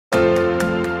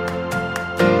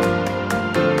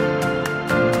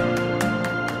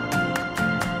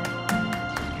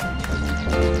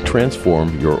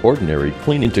transform your ordinary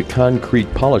cleaning into concrete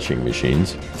polishing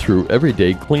machines through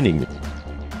everyday cleaning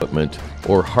equipment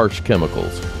or harsh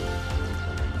chemicals.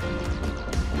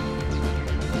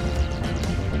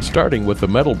 Starting with the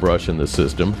metal brush in the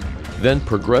system, then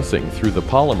progressing through the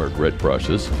polymer grit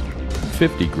brushes,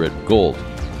 50 grit gold,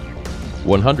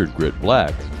 100 grit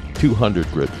black,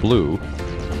 200 grit blue,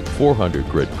 400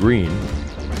 grit green,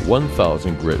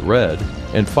 1000 grit red,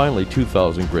 and finally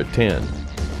 2000 grit tan,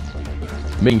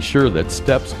 making sure that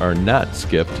steps are not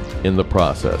skipped in the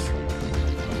process.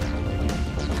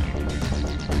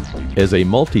 As a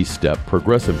multi-step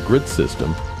progressive grit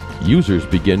system, users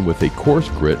begin with a coarse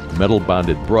grit metal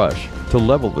bonded brush to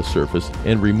level the surface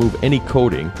and remove any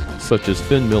coating such as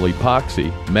thin mill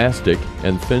epoxy, mastic,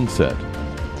 and thin set.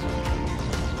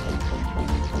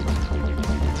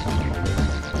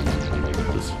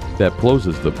 That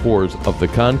closes the pores of the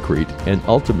concrete and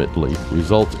ultimately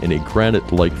results in a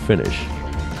granite-like finish.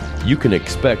 You can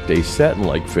expect a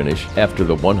satin-like finish after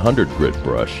the 100 grit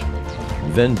brush,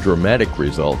 then dramatic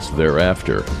results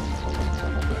thereafter.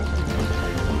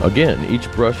 Again,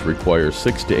 each brush requires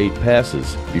 6 to 8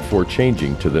 passes before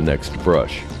changing to the next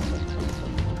brush.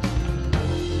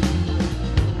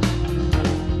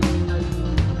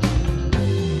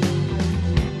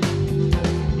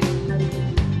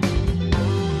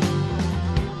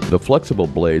 The flexible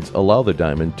blades allow the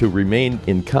diamond to remain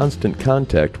in constant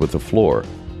contact with the floor,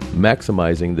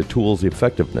 maximizing the tool's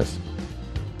effectiveness.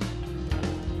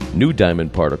 New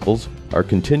diamond particles are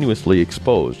continuously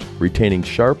exposed, retaining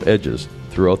sharp edges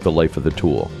throughout the life of the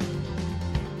tool.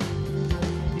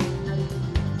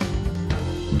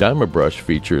 Dyma-Brush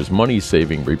features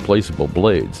money-saving replaceable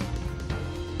blades.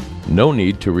 No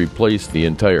need to replace the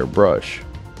entire brush.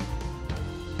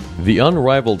 The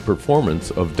unrivaled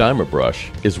performance of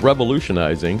Dyma-Brush is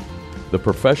revolutionizing the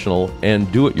professional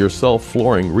and do-it-yourself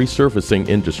flooring resurfacing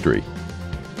industry.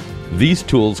 These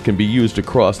tools can be used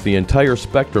across the entire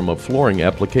spectrum of flooring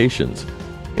applications,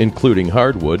 including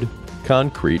hardwood,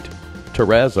 concrete,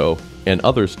 terrazzo, and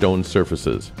other stone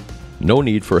surfaces. No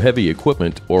need for heavy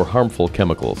equipment or harmful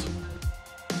chemicals.